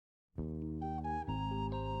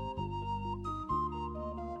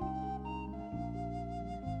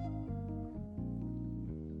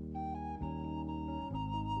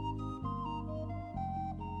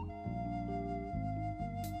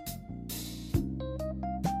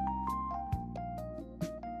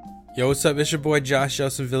Yo, what's up? It's your boy Josh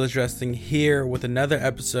Joseph, Village Wrestling, here with another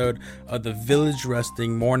episode of the Village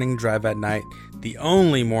Wrestling Morning Drive at Night, the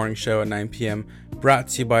only morning show at 9 p.m., brought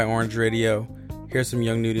to you by Orange Radio. Here's some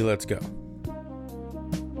Young Nudie, let's go.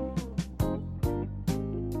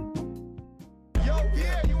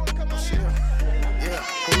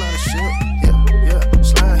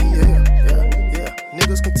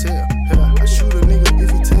 Niggas can tell, yeah. I shoot a nigga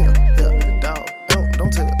if he tell, yeah. Dog,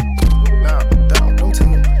 don't tell, nah, dog, don't tell,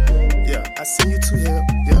 yeah. I send you to hell,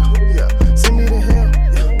 yeah. Send me to hell,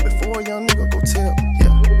 yeah. Before a young nigga go tell,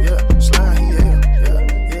 yeah. Slime, he hell,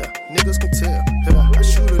 yeah. Niggas can tell, yeah. I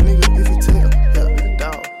shoot a nigga if he tell, yeah.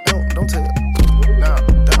 Dog, don't tell, nah,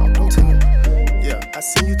 dog, don't tell, yeah. I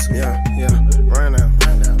send you to hell, yeah. Right now,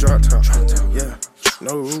 drop top, yeah.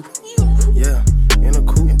 No roof, yeah. In a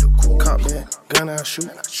coupe, cop that, gun I shoot,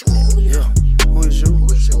 yeah. Who is you?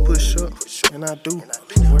 Push up, and I do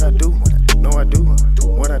what I do. No, I do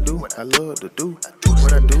what I do. I love to do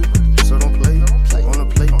what I do. So don't play on the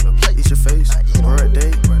plate. Eat your face, bird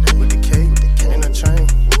day with the cake and a chain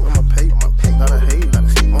on my paper. Not a hater,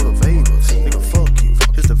 motivator. Nigga, fuck you.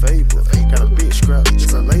 It's the vapor. Got a big scrap,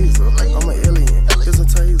 it's a laser. I'm an alien, it's a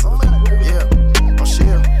taser. Yeah, I'm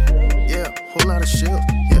shell. Yeah, whole lot of shell.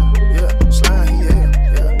 Yeah. Slime, he yeah.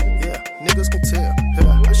 Niggas can tell,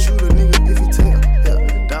 yeah. I shoot a nigga if he tell,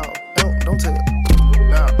 yeah. Dog, don't tell,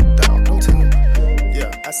 nah, dog, don't tell,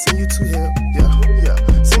 yeah. I send you to hell,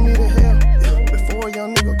 yeah. Send me to hell, yeah. Before a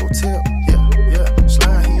young nigga go tell, yeah.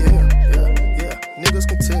 Slime, he yeah. Niggas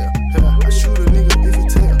can tell, yeah. I shoot a nigga if he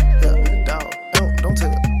tell, yeah. Dog, don't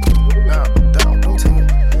tell, nah, dog, don't tell,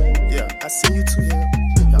 yeah. I send you to hell.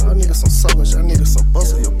 Y'all niggas some suckers, y'all niggas some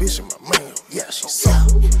busters. Your bitch in my man, yeah, she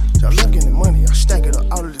suck. Y'all looking at money, I stack it up,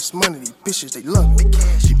 all of this money. These bitches, they love me.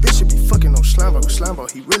 These bitches be fucking on Slimeball,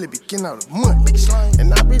 he really be getting out of money.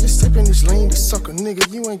 And I be just sipping this lean, this sucker nigga,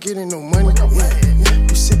 you ain't getting no money. Yeah.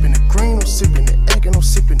 You sipping the green, I'm sipping the egg, and I'm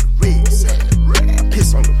sipping the red. I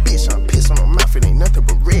piss on the bitch, I piss on her mouth, it ain't nothing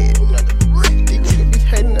but red. These niggas be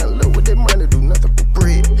hating that look with their money, do nothing but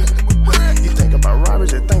bread. You think about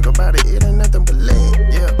robbers, you think about it, it ain't nothing but lead.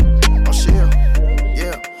 Yeah, I'm shell,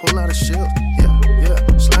 yeah, whole lot of shell, yeah.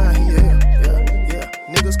 Slime, he yeah.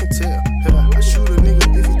 Niggas can tell, yeah. I shoot a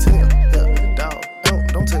nigga if he tell, yeah. Dog,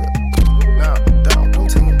 don't tell, nah, dog, don't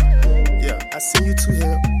tell, yeah. I send you to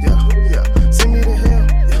hell, yeah. Send me to hell,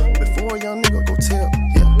 yeah. Before a young nigga go tell,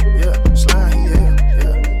 yeah. Slime, he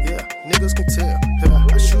yeah. Niggas can tell, yeah.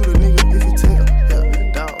 I shoot a nigga if he tell,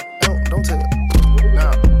 yeah. Dog, don't tell,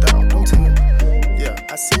 nah, dog, don't tell, yeah.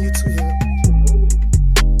 I send you to hell.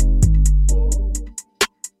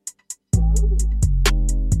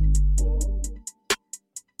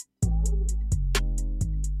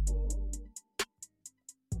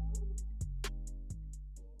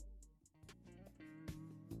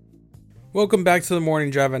 Welcome back to the Morning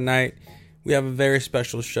Drive at Night. We have a very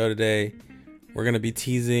special show today. We're going to be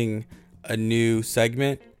teasing a new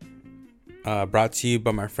segment brought to you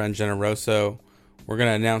by my friend Jenna Rosso. We're going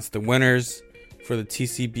to announce the winners for the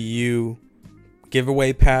TCBU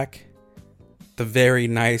giveaway pack. The very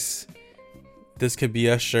nice This Could Be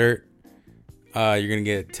Us shirt. You're going to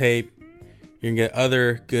get tape. You're going to get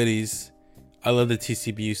other goodies. I love the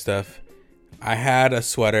TCBU stuff. I had a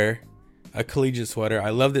sweater. A collegiate sweater.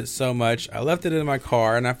 I loved it so much. I left it in my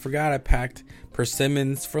car and I forgot I packed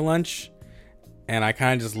persimmons for lunch, and I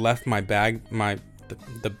kind of just left my bag,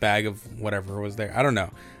 the bag of whatever was there. I don't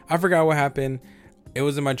know. I forgot what happened. It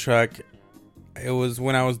was in my truck. It was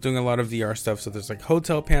when I was doing a lot of VR stuff, so there's like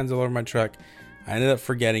hotel pans all over my truck. I ended up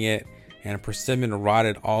forgetting it, and a persimmon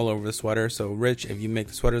rotted all over the sweater. So Rich, if you make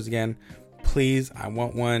the sweaters again, please, I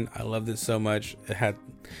want one. I loved it so much. It had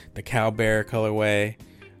the cow bear colorway,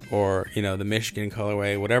 or the Michigan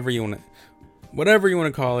colorway, whatever you want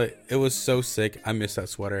to call it. It was so sick. I miss that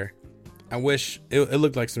sweater. I wish it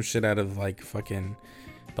looked like some shit out of like fucking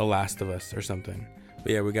The Last of Us or something.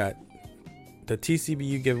 But yeah, we got the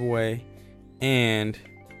TCBU giveaway, and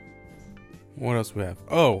what else we have?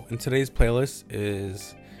 Oh, and today's playlist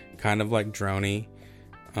is kind of like droney.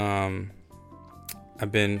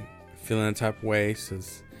 I've been feeling the type of way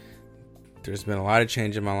since there's been a lot of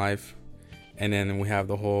change in my life. And then we have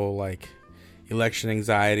the whole like election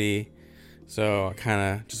anxiety. So I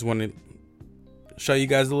kind of just want to show you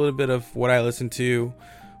guys a little bit of what I listen to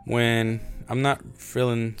when I'm not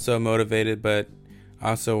feeling so motivated, but I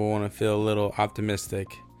also want to feel a little optimistic.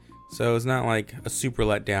 So it's not like a super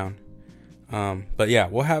letdown. But yeah,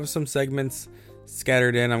 we'll have some segments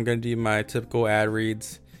scattered in. I'm going to do my typical ad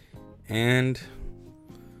reads. And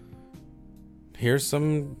here's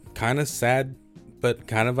some kind of sad but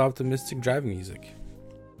kind of optimistic driving music.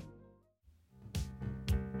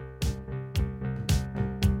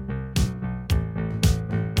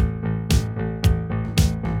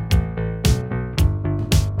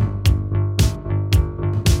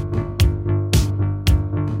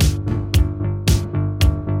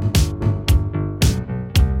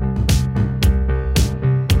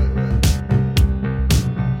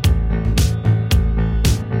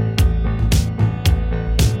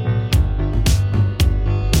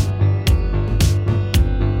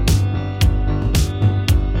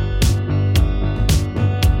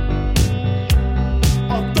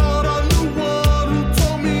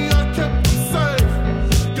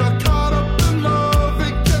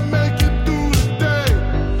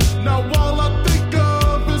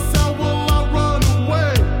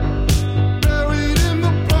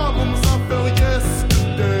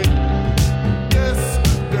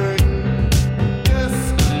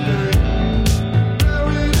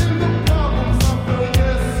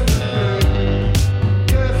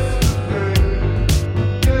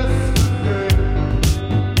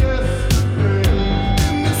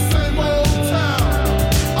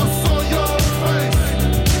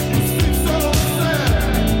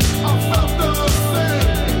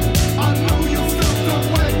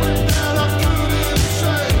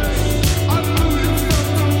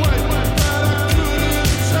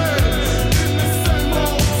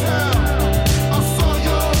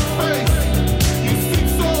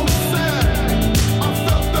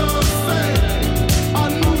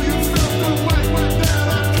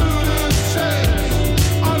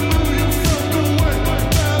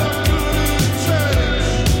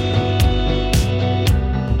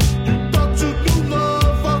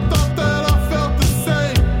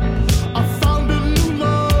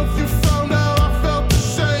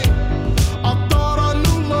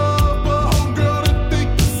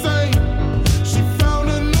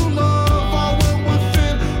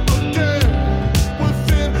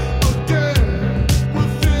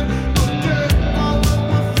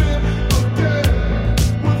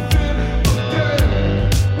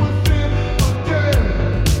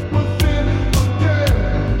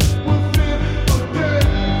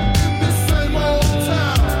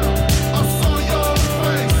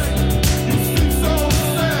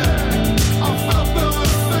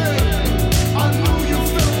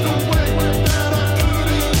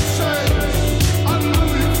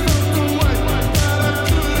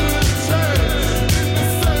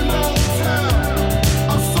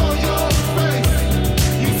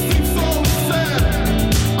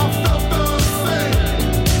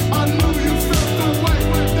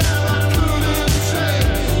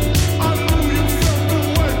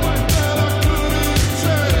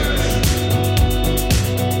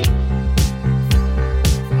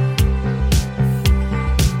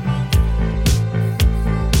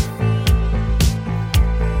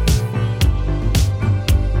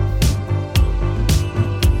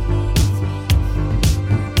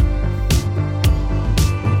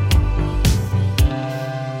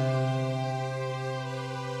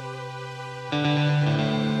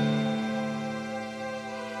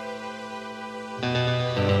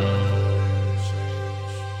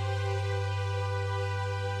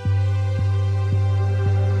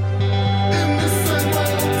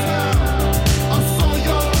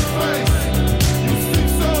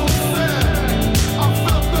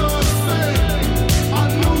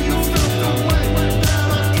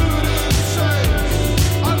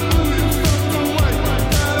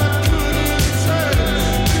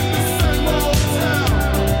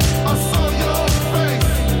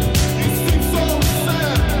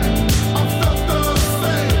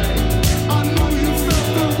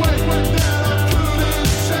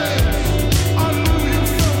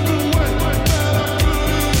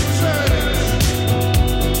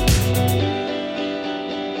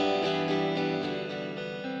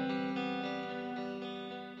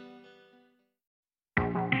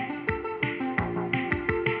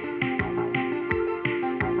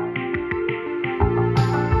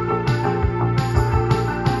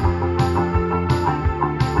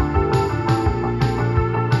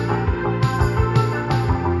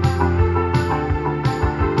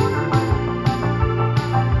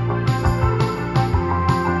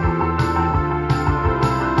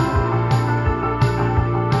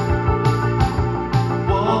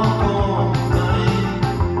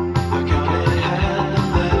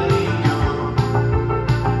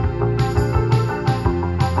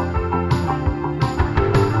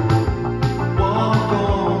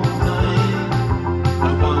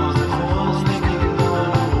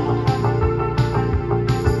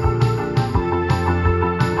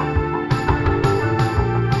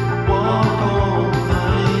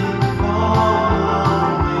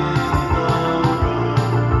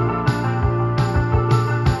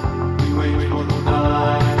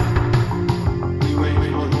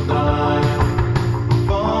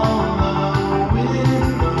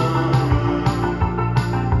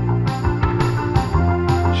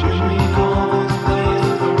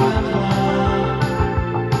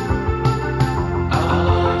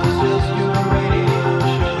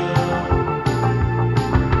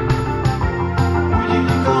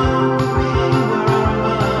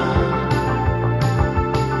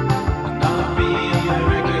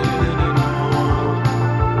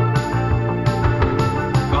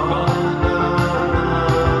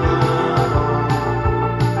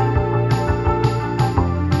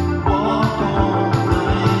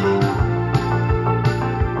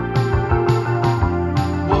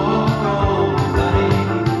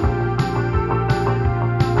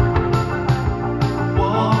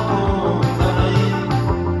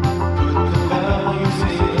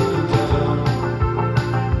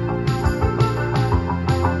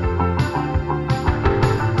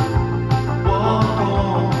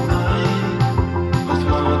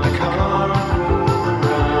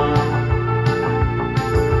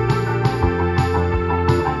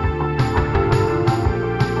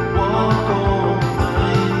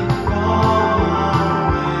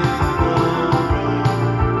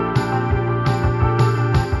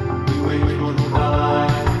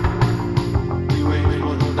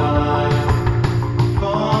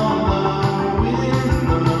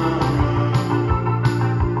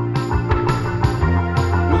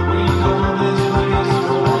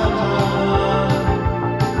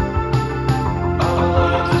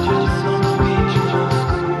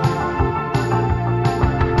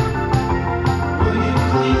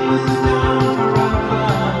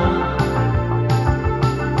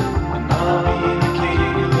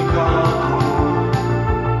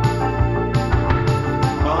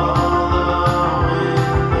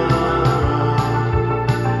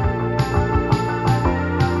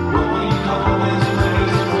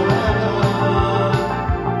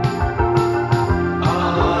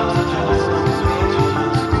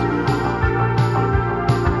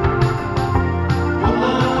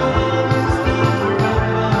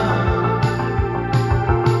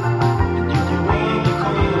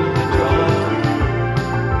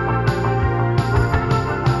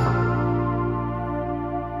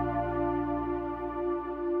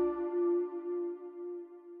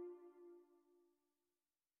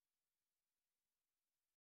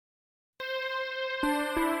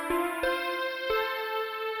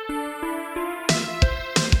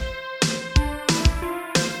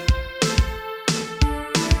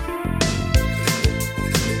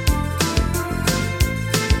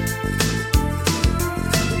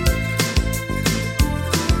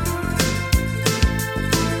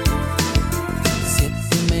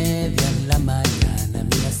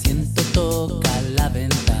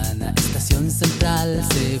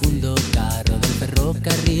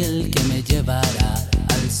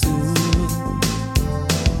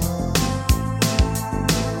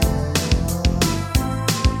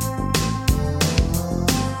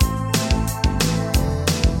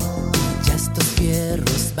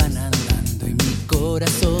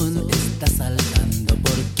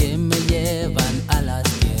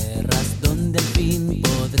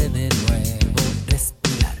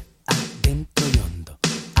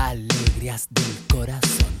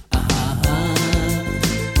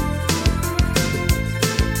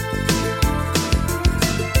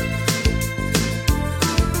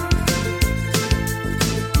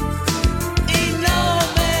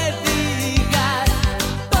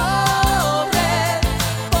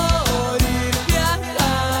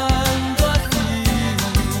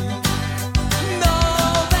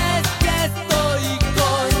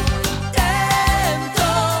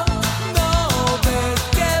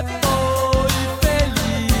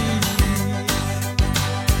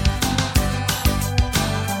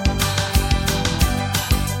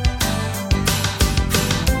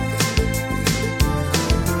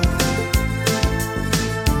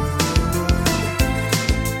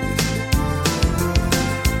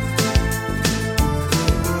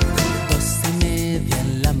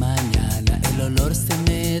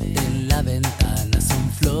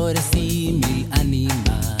 flores y mil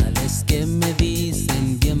animales que me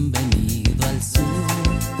dicen bienvenido al sur.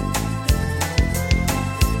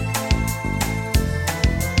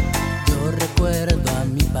 Yo recuerdo a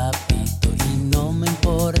mi papito y no me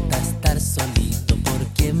importa estar solito,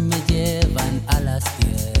 porque me llevan a las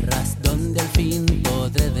tierras donde al fin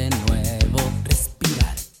podré de nuevo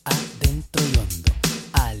respirar adentro y hondo,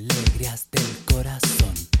 alegrías del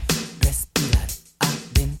corazón. Respirar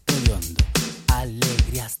adentro y hondo,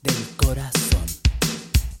 alegrías del corazón.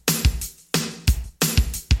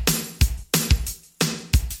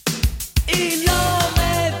 Y no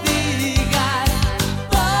me digas,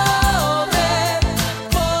 pobre,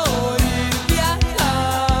 por ir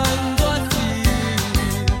viajando así.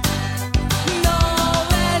 No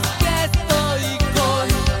ves que estoy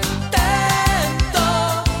contento,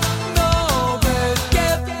 no ves que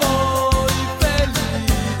voy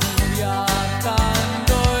feliz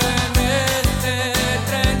viajando en este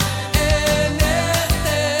tren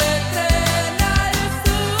al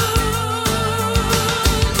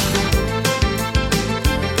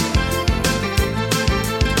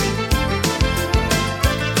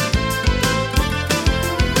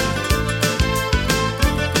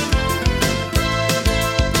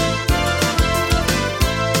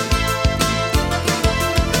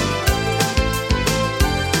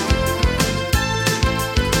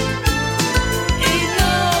Y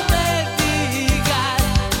no me digas,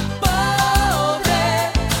 pobre,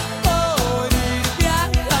 por ir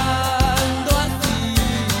viajando así.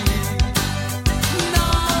 No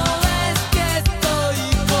ves que estoy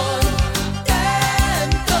contento,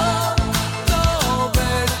 no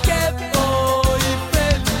ves que voy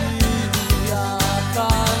feliz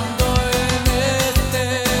viajando en este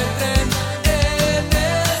tren al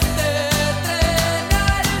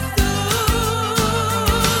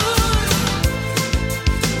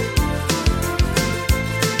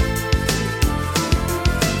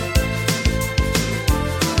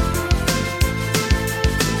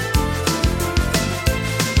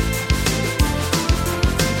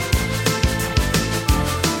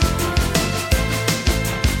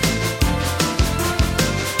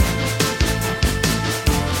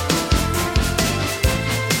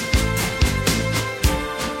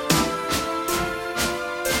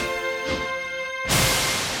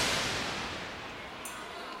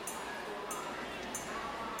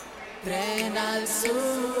Tren al sur,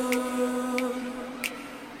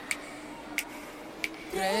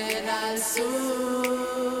 tren al sur,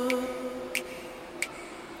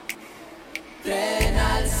 tren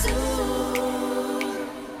al sur,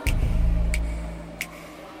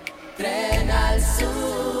 tren al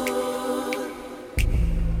sur,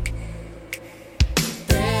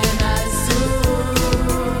 tren al sur,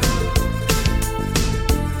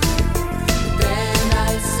 tren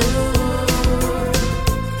al sur.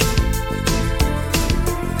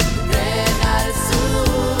 Tren al sur,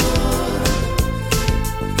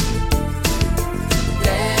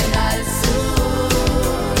 tren al sur,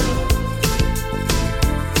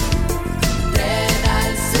 tren al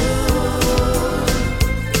sur,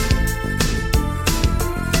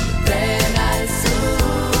 tren al sur,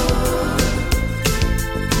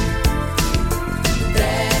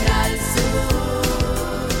 tren al sur,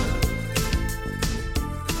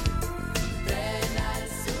 tren al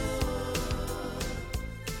sur.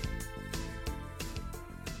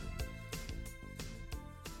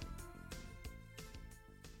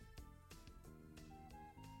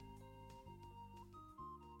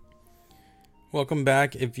 Welcome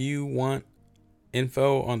back. If you want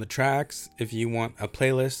info on the tracks, if you want a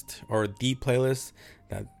playlist or the playlist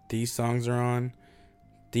that these songs are on,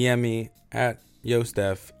 DM me at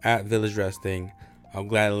Yostef at Village Resting. I'll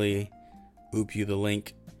gladly oop you the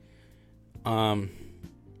link. And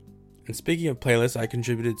speaking of playlists, I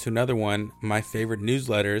contributed to another one, my favorite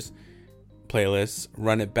newsletters playlist,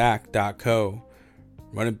 runitback.co.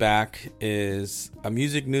 Run It Back is a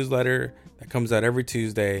music newsletter that comes out every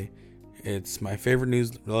Tuesday. It's my favorite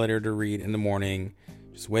newsletter to read in the morning.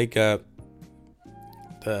 Just wake up.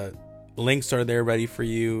 The links are there ready for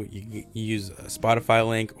you. You use a Spotify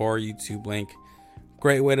link or YouTube link.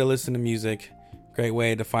 Great way to listen to music. Great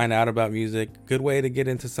way to find out about music. Good way to get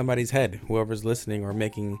into somebody's head, whoever's listening or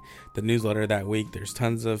making the newsletter that week. There's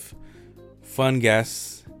tons of fun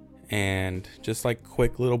guests and just like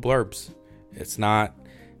quick little blurbs. It's not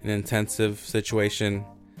an intensive situation.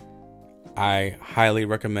 I highly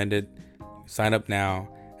recommend it. Sign up now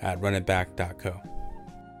at runitback.co.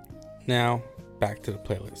 Now, back to the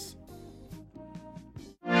playlist.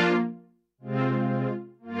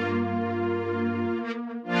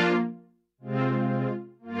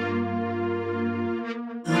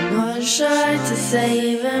 Shine. shy to say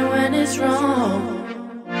even when it's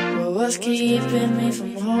wrong, but what's keeping me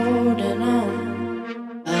from holding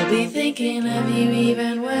on? I'll be thinking of you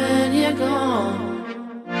even when you're gone,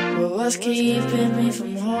 but what's keeping me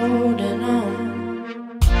from holding on?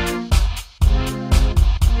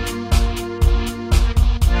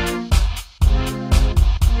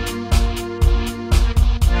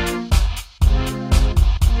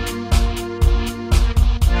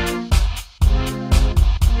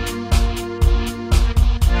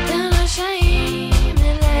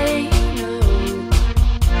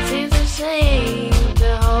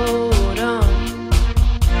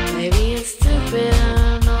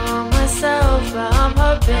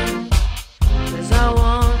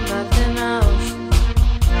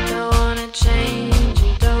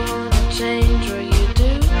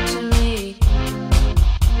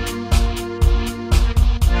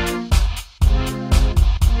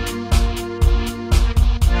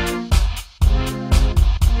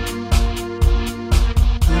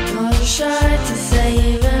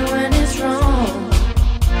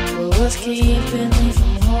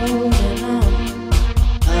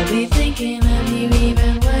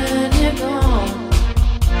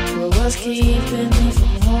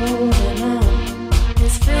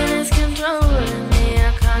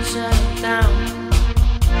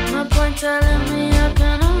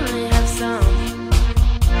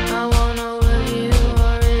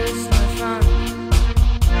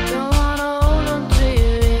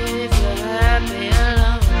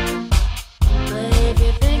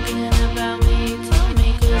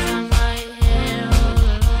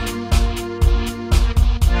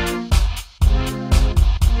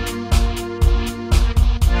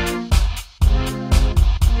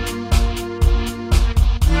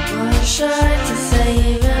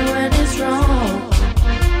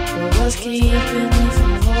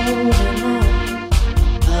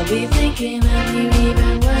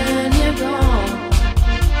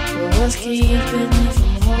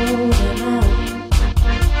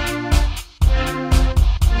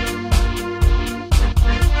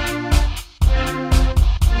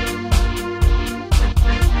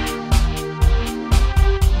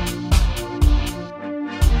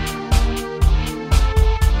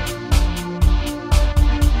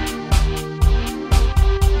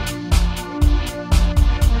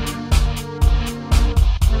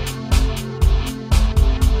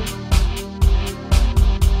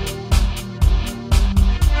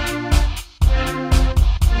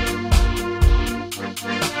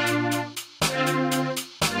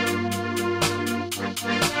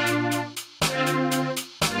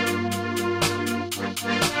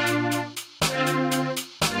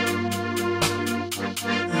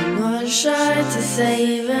 Shy to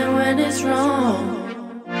say even when it's wrong,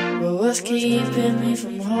 but what's keeping me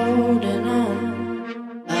from holding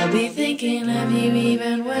on? I'll be thinking of you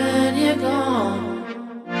even when you're gone,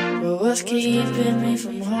 but what's keeping me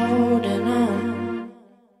from holding on?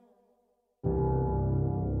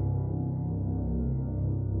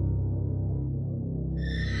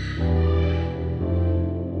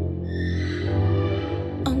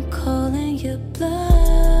 I'm calling you bluff.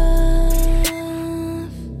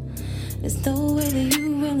 It's the way that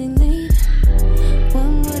you really need.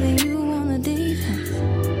 One way that you wanna defense.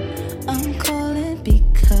 I'm calling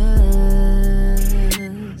because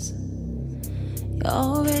you're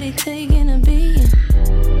already taking a beating,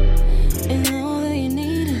 and all that you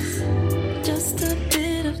need is just a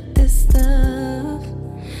bit of this stuff.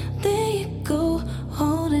 There you go,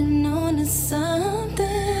 holding on to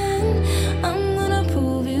something. I'm gonna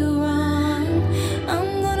prove you wrong.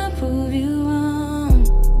 I'm gonna prove you wrong.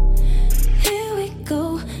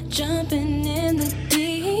 Jumping in the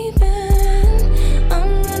deep end.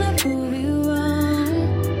 I'm gonna prove you wrong.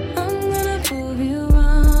 I'm gonna prove you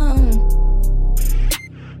wrong.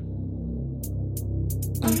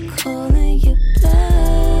 I'm calling you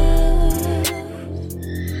bluff.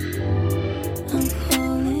 I'm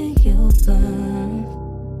calling you bluff.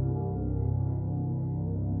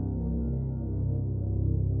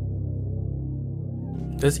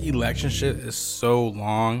 This election shit is so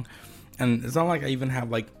long, and it's not like I even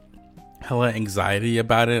have like hella anxiety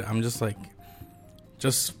about it. I'm just like,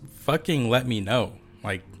 just fucking let me know.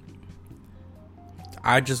 Like,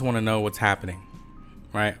 I just want to know what's happening,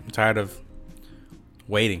 right? I'm tired of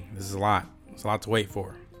waiting. This is a lot. It's a lot to wait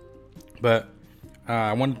for. But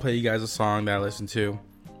I wanted to play you guys a song that I listened to.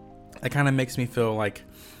 It kind of makes me feel like,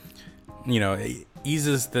 you know, it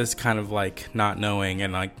eases this kind of like not knowing,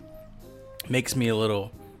 and like makes me a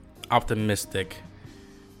little optimistic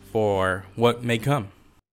for what may come.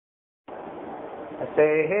 I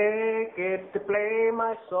say, hey, kid, to play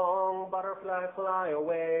my song, Butterfly Fly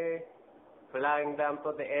Away. flying down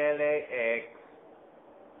to the LAX.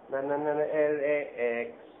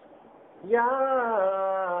 LAX. Yeah.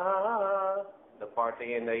 The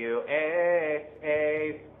party in the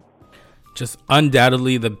USA. Just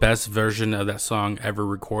undoubtedly the best version of that song ever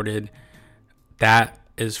recorded. That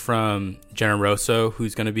is from Generoso,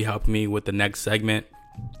 who's going to be helping me with the next segment.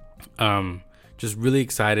 Just really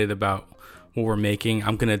excited about what we're making.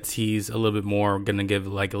 I'm going to tease a little bit more. I'm going to give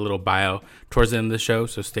like a little bio towards the end of the show,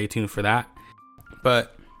 so stay tuned for that.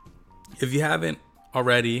 But if you haven't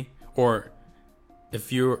already, or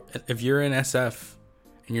if you're in SF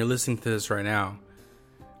and you're listening to this right now,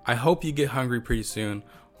 I hope you get hungry pretty soon,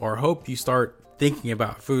 or hope you start thinking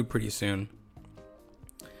about food pretty soon,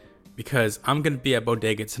 because I'm going to be at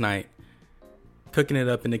Bodega tonight, cooking it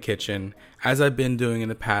up in the kitchen, as I've been doing in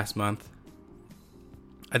the past month.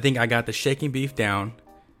 I think I got the shaking beef down.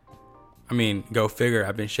 I mean, go figure,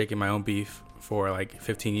 I've been shaking my own beef for like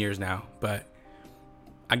 15 years now, but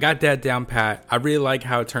I got that down pat. I really like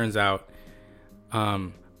how it turns out. I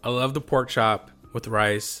love the pork chop with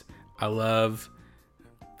rice. I love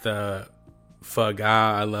the pho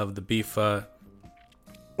ga. I love the beef pho.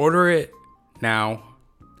 Order it now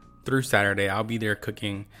through Saturday. I'll be there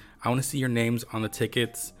cooking. I want to see your names on the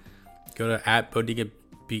tickets. Go to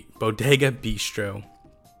 @Bodega Bistro.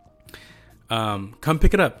 Come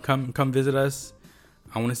pick it up. Come visit us.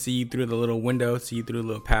 I want to see you through the little window, see you through the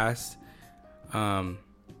little pass.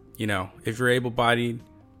 If you're able-bodied,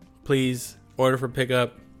 please order for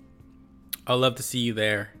pickup. I'd love to see you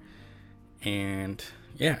there. And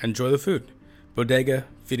yeah, enjoy the food. Bodega,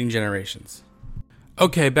 feeding generations.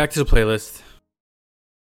 Okay, back to the playlist.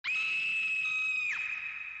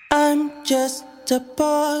 I'm just a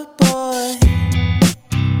poor boy.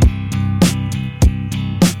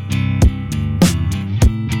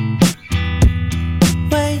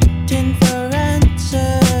 Waiting for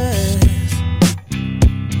answers.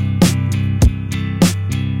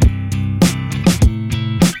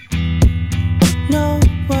 No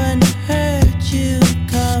one heard you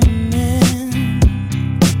coming.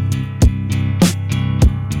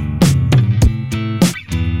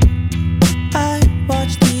 I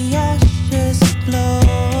watch the ashes blow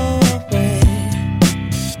away.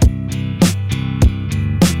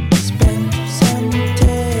 Spent some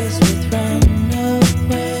days with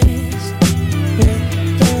runaways. With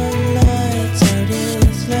the lights out,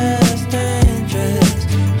 it's less dangerous.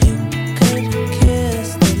 You could kiss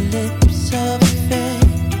the lips of fate.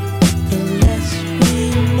 The less we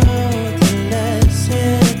know, the less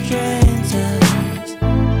it drains us.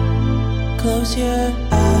 Close your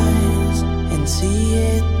eyes and see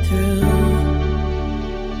it through.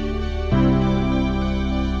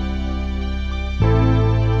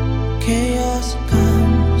 Chaos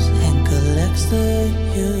comes and collects the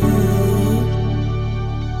youth.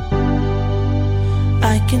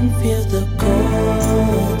 I can feel the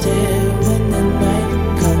cold air when the night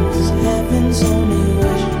comes. Heaven's only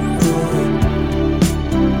wish for.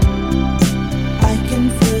 I can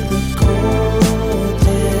feel the cold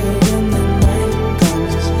air when the night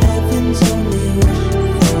comes. Heaven's only wish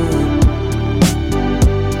for.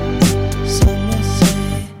 Some will say,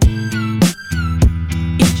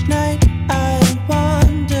 each night I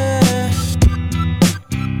wonder,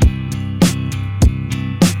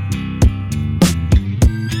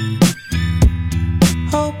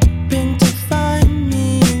 hoping to find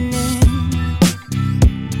meaning.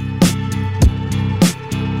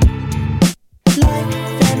 Life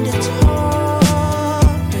and its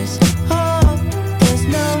horrors. Oh, there's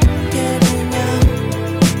no getting out.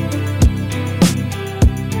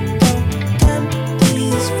 Don't tempt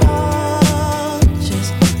these vultures.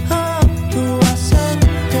 Oh, who are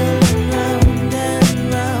circling round and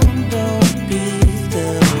round. Don't be the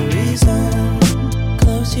reason.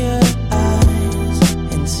 Close your eyes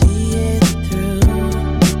and see it through.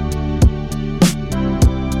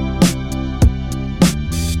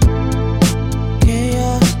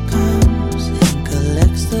 Chaos comes and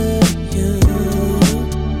collects the youth.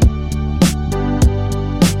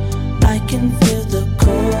 I can feel the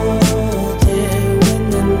cold air when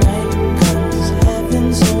the night comes.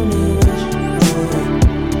 Heaven's only wish for.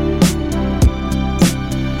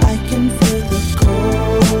 I can feel the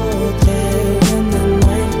cold air when the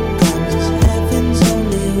night comes. Heaven's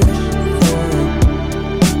only wish for.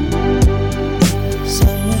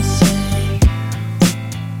 Some will say,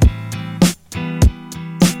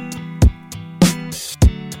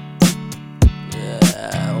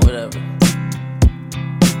 yeah, whatever.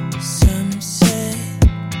 Some say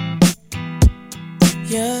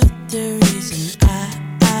you're the reason I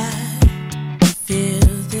feel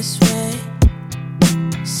this way.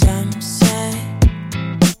 Some say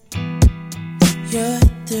You're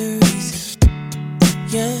the reason.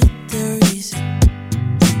 You're the reason.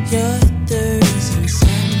 You're the reason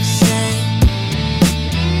some say.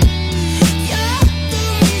 You're the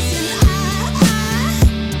reason I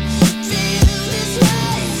feel this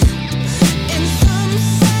way. And some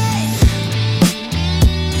say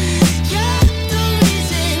you're the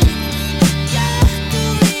reason. You're the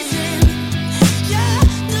reason. You're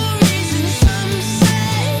the reason some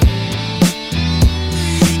say.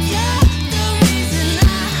 You're the reason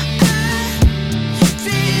I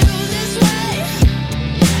feel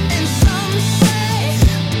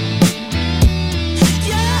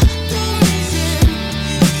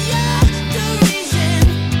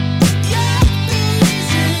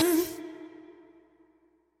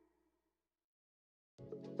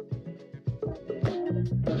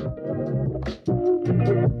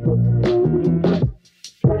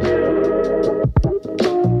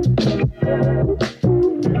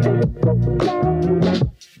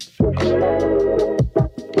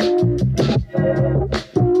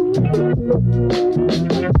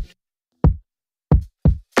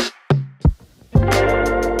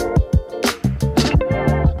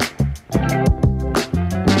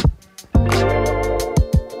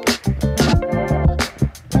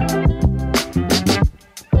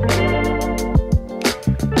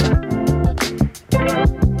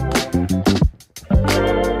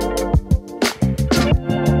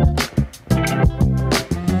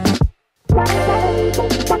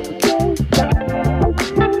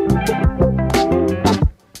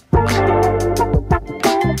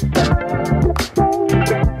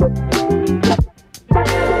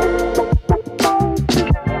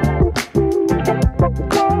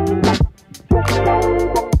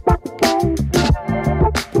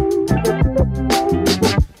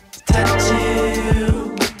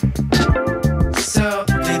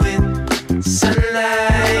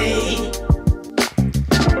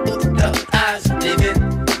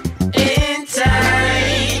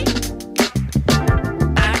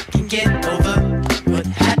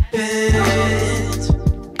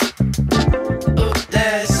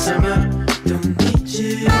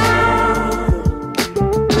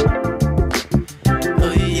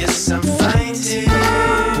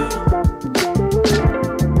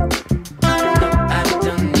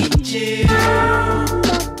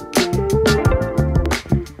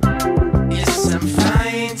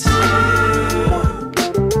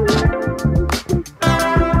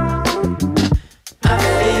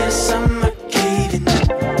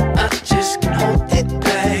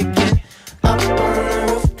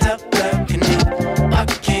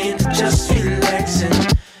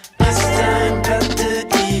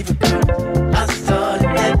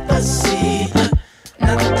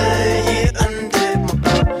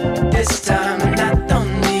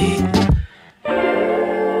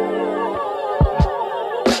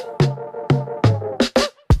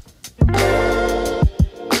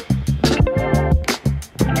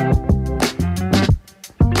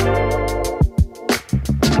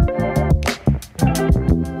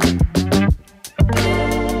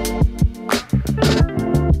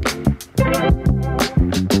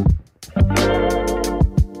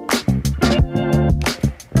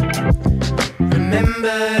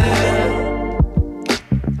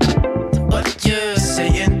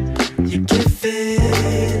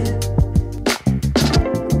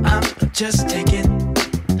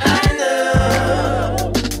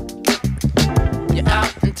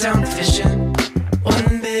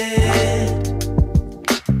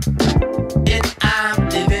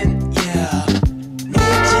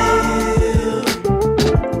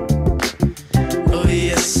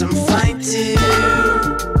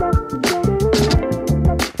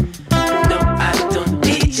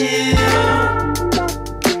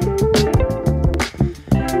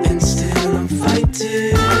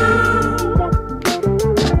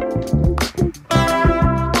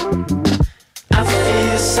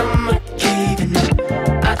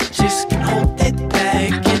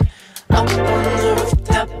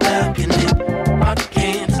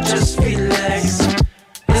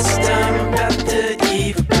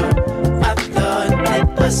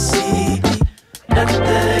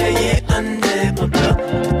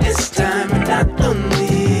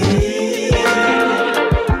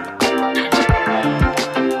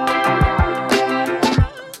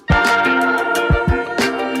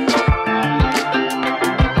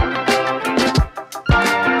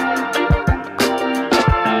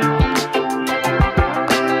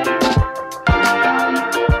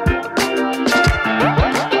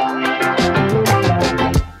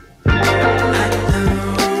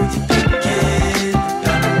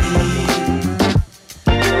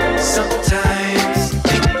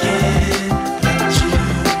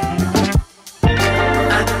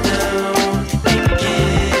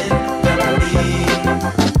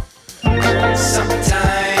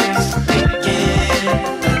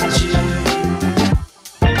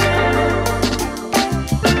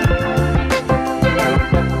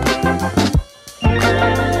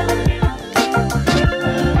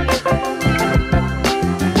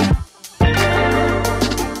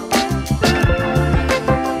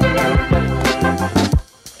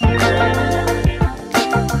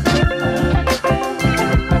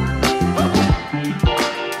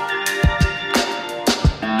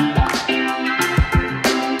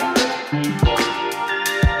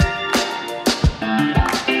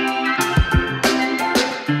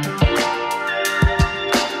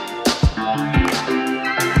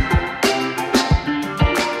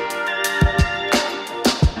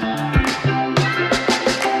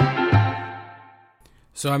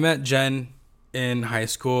So I met Jen in high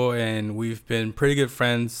school, and we've been pretty good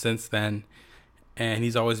friends since then. And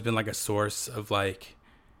he's always been like a source of like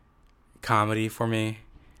comedy for me.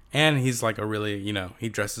 And he's like a really, he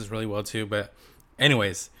dresses really well too. But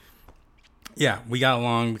anyways, yeah, we got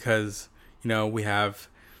along because, we have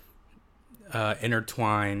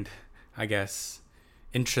intertwined, I guess,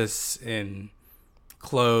 interests in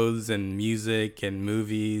clothes and music and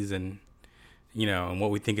movies and, and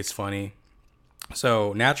what we think is funny.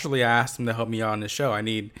 So naturally, I asked him to help me out on the show. I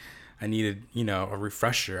needed, a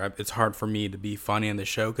refresher. It's hard for me to be funny on the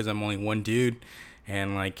show because I'm only one dude,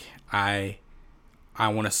 and like I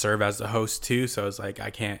want to serve as the host too. So it's like I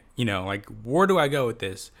can't, where do I go with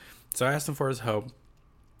this? So I asked him for his help,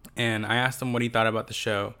 and I asked him what he thought about the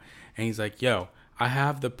show, and he's like, "Yo, I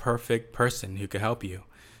have the perfect person who could help you."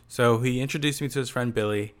 So he introduced me to his friend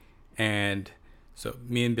Billy, and so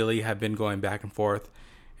me and Billy have been going back and forth.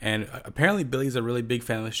 And apparently Billy's a really big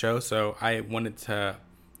fan of the show, so I wanted to,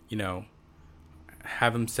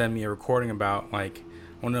 have him send me a recording about, like,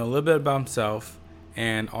 I want to know a little bit about himself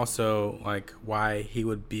and also, like, why he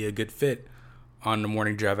would be a good fit on the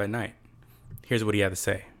morning drive at night. Here's what he had to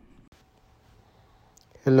say.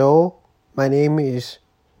 Hello, my name is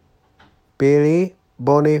Billy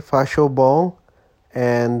Bonifacio Bong,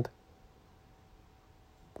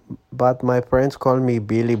 but my friends call me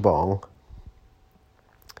Billy Bong.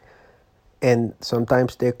 And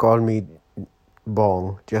sometimes they call me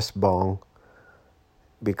Bong, just Bong,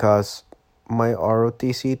 because my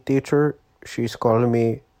ROTC teacher, she's calling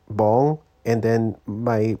me Bong, and then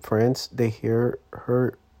my friends, they hear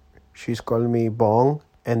her, she's calling me Bong,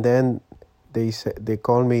 and then they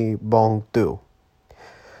call me Bong too.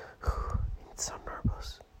 It's so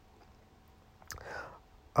nervous.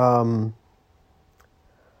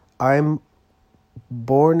 I'm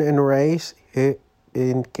born and raised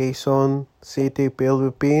in Quezon City,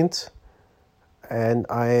 Philippines, and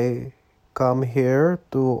I come here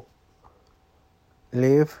to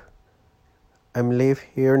live. I'm live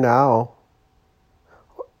here now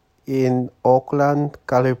in Oakland,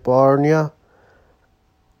 California.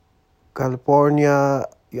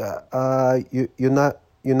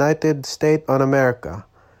 United States of America,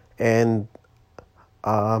 and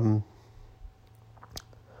I'm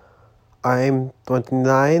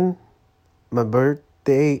 29. My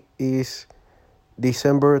birthday is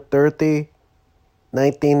December 30,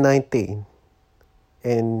 1919.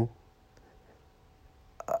 And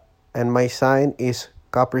my sign is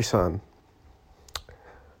Capri Sun.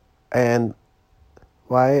 And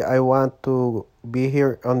why I want to be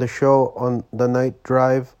here on the show on the night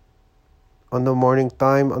drive, on the morning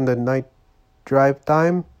time, on the night drive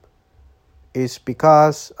time, is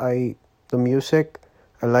because I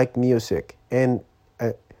like music, and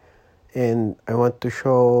I want to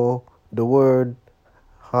show the world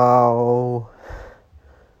how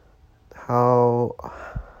I'm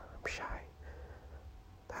shy.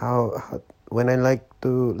 How when I like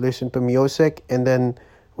to listen to music, and then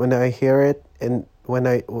when I hear it, and when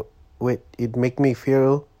it make me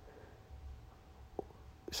feel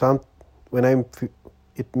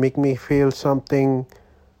it make me feel something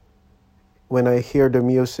when I hear the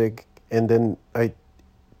music, and then I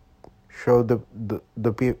show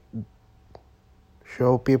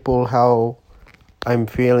show people how I'm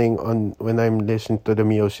feeling when I'm listening to the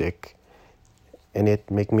music, and it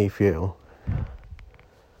make me feel.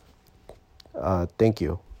 Thank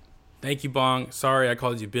you. Thank you, Bong. Sorry I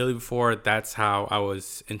called you Billy before. That's how I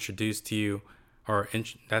was introduced to you, or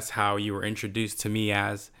that's how you were introduced to me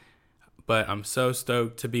as. But I'm so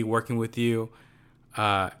stoked to be working with you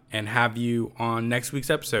and have you on next week's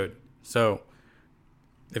episode. So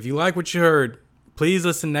if you like what you heard, please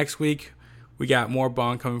listen next week. We got more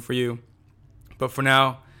Bong coming for you. But for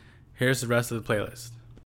now, here's the rest of the playlist.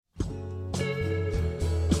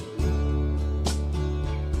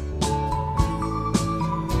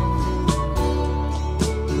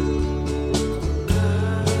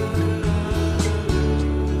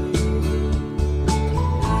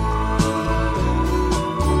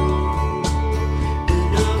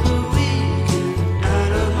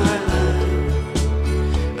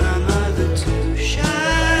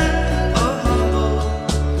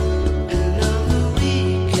 Another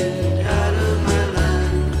weekend out of my life.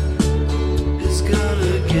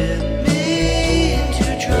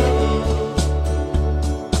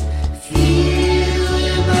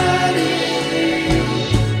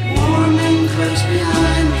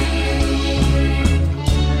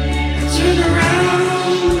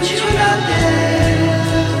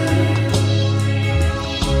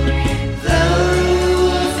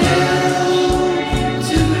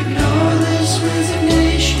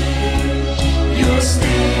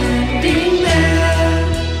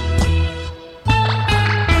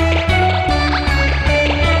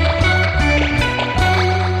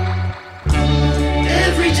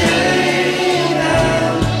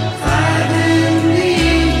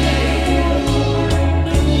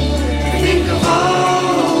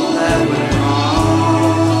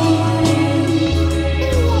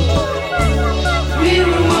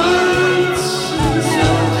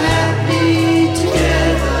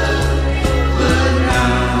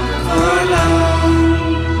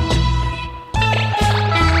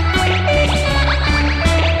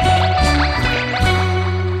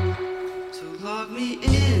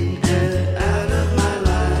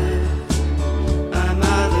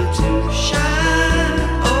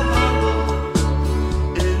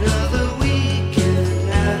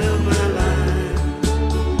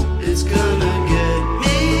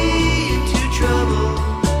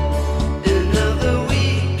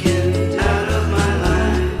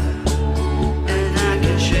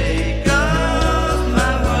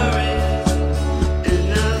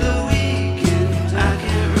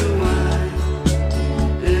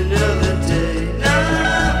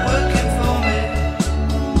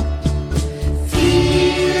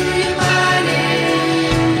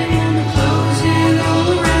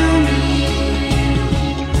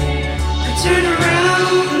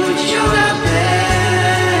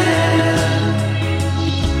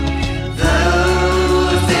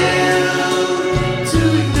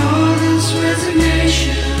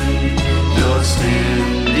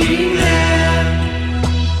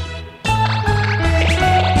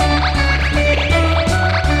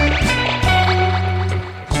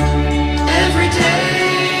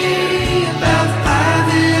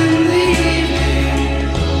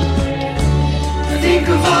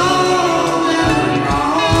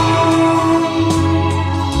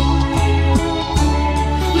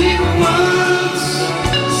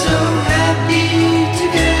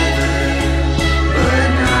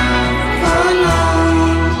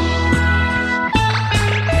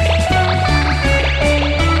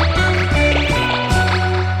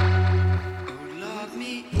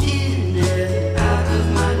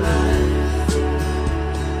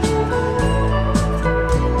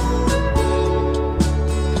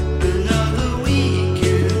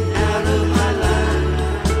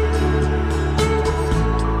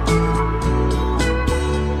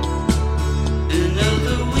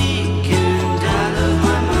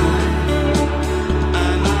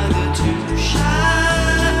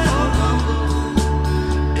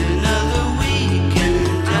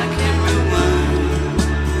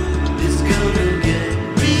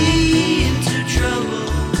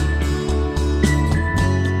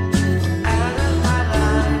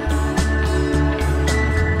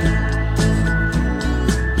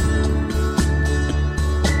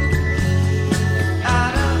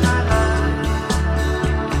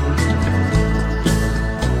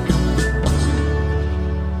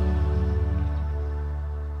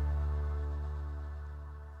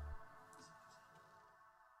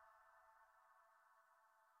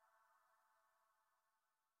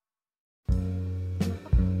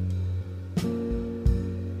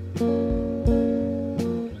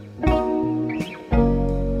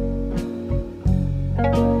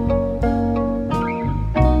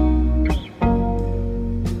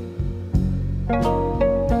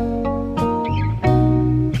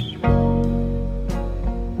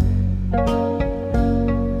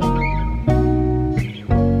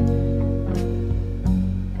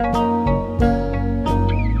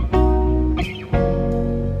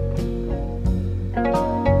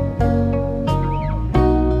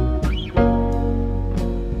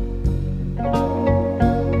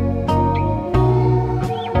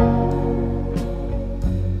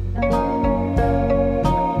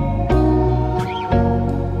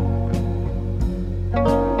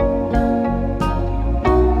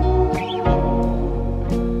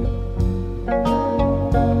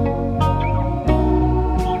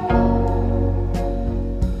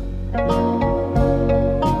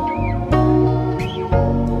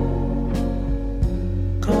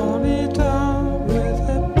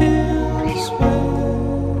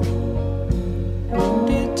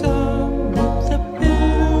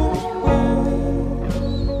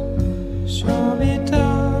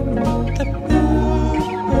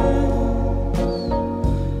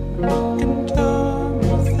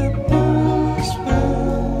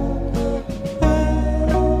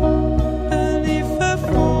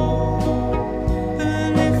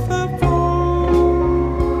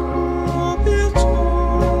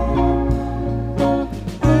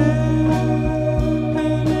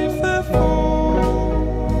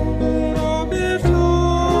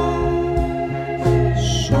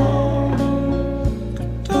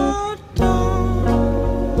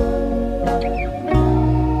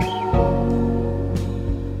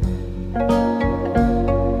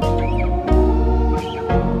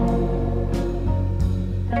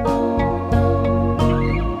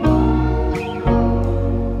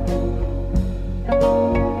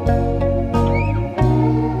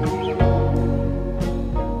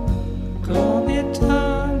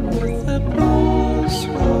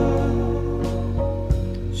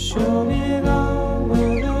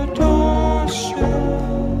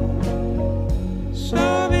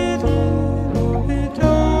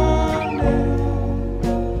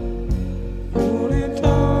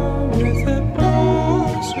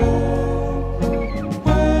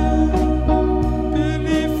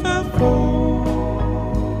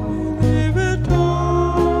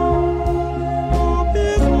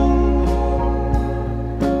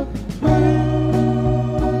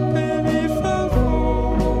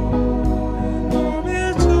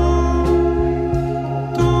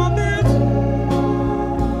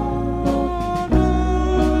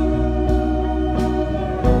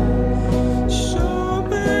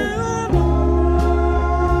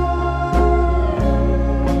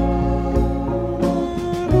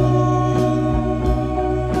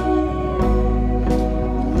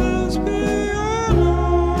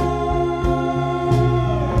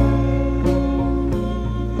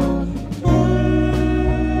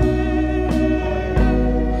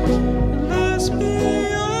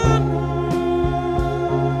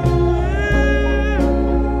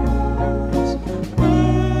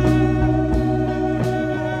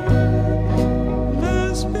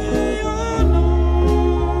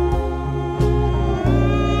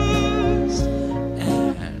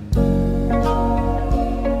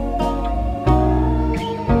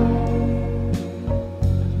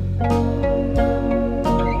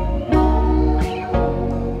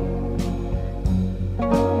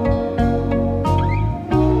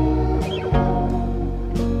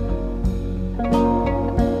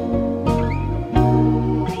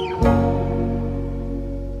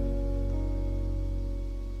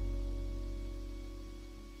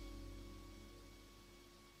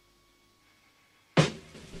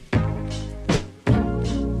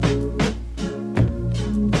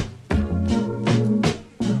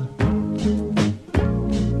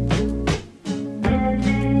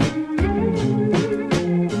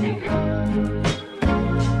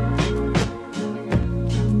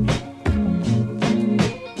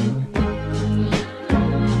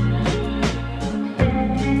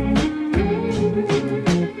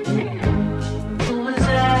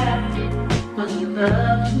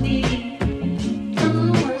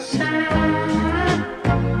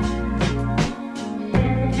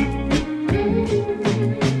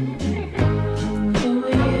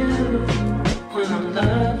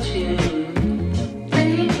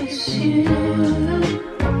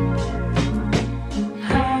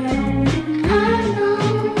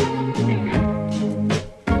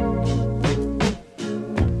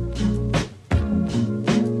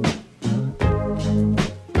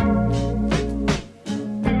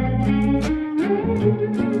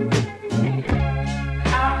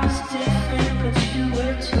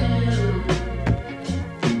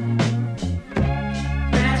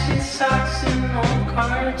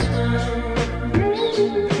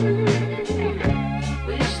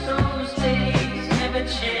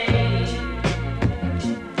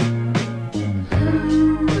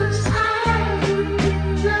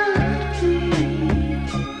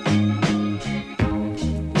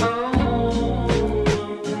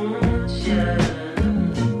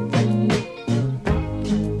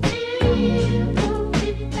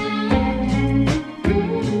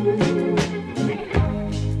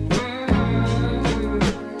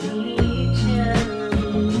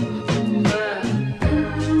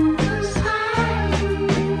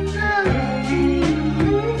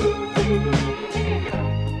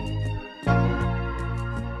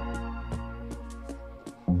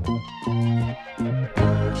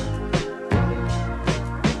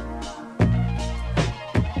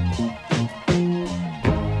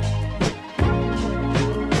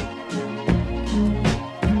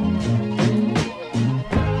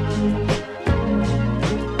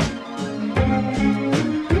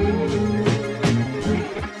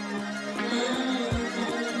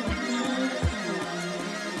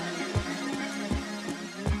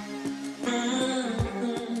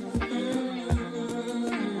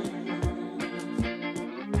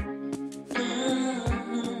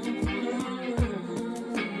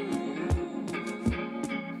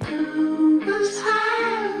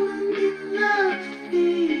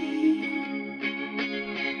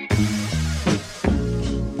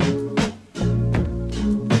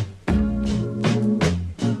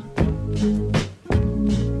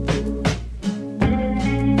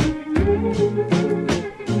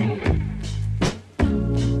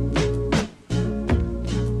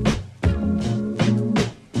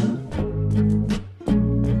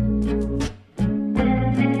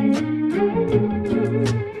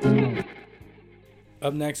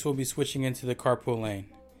 Up next, we'll be switching into the carpool lane.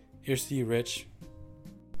 Here's to you, Rich.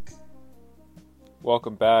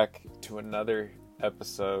 Welcome back to another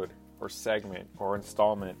episode or segment or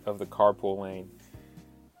installment of the carpool lane.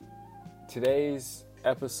 Today's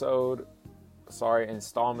installment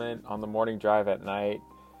on the morning drive at night.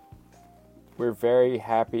 We're very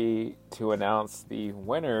happy to announce the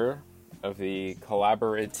winner of the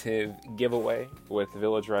collaborative giveaway with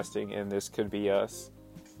Village Resting and This Could Be Us.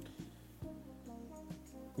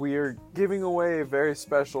 We are giving away a very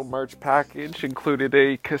special merch package. Included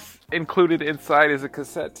inside is a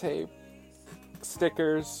cassette tape,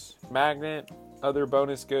 stickers, magnet, other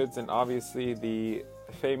bonus goods, and obviously the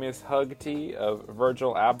famous hug tee of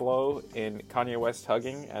Virgil Abloh in Kanye West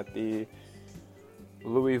hugging at the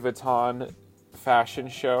Louis Vuitton fashion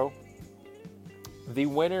show. The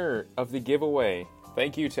winner of the giveaway,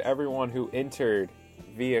 thank you to everyone who entered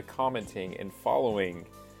via commenting and following.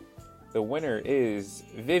 The winner is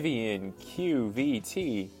Vivian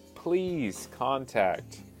QVT. Please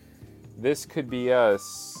contact This Could Be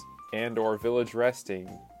Us and or Village Resting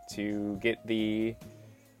to get the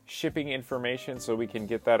shipping information so we can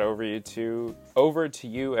get that over to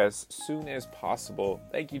you as soon as possible.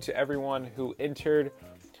 Thank you to everyone who entered.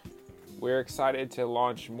 We're excited to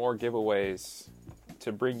launch more giveaways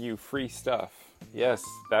to bring you free stuff. Yes,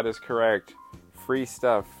 that is correct. Free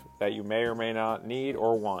stuff that you may or may not need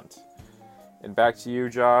or want. And back to you,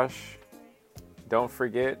 Josh. Don't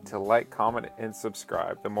forget to like, comment, and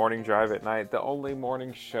subscribe. The Morning Drive at Night, the only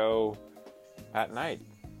morning show at night.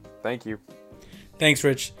 Thank you. Thanks,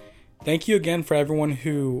 Rich. Thank you again for everyone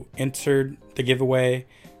who entered the giveaway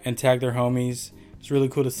and tagged their homies. It's really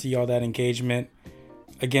cool to see all that engagement.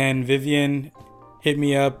 Again, Vivian, hit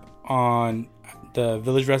me up on the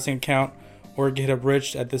Village Wrestling account or hit up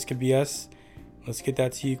Rich at This Could Be Us. Let's get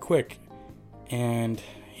that to you quick. And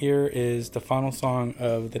here is the final song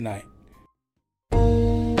of the night.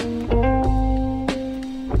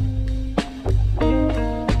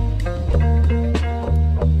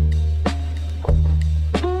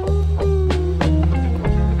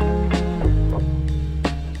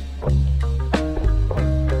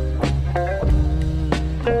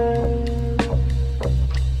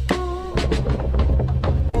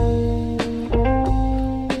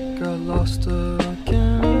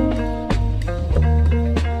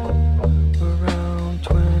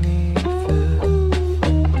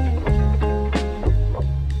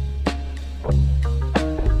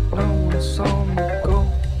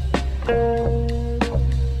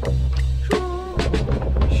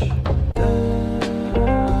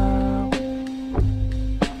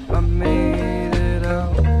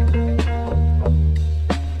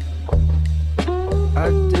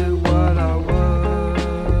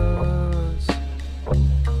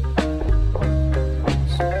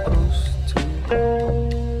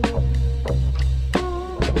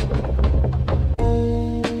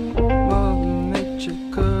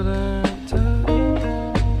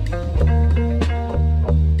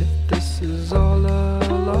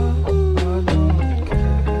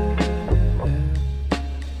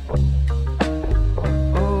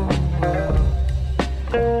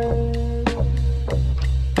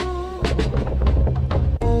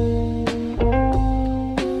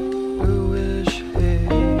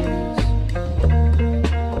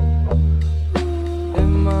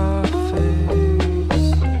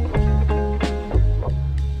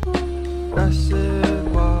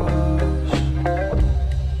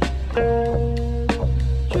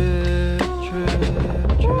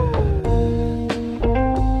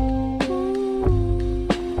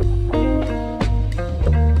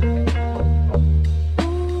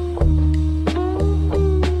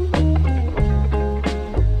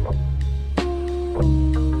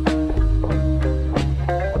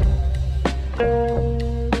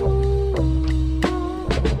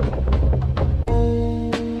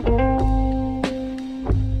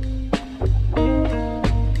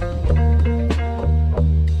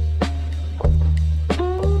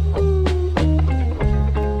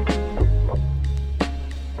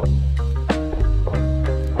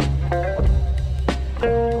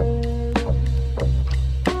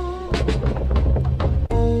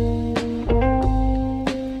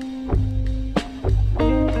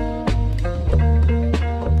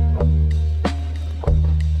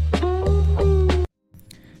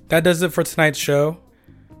 that does it for tonight's show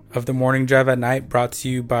of the Morning Drive at Night, brought to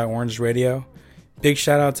you by Orange Radio. Big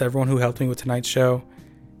shout out to everyone who helped me with tonight's show.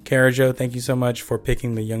 Kara Jo, thank you so much for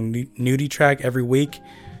picking the Young Nudie track every week.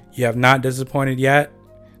 You have not disappointed yet.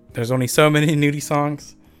 There's only so many Nudie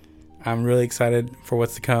songs. I'm really excited for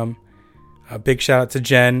what's to come. A big shout out to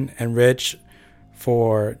Jen and Rich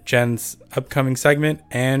for Jen's upcoming segment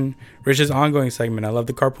and Rich's ongoing segment. I love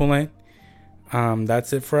the carpool lane.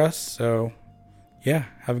 That's it for us. So, yeah,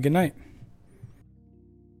 have a good night.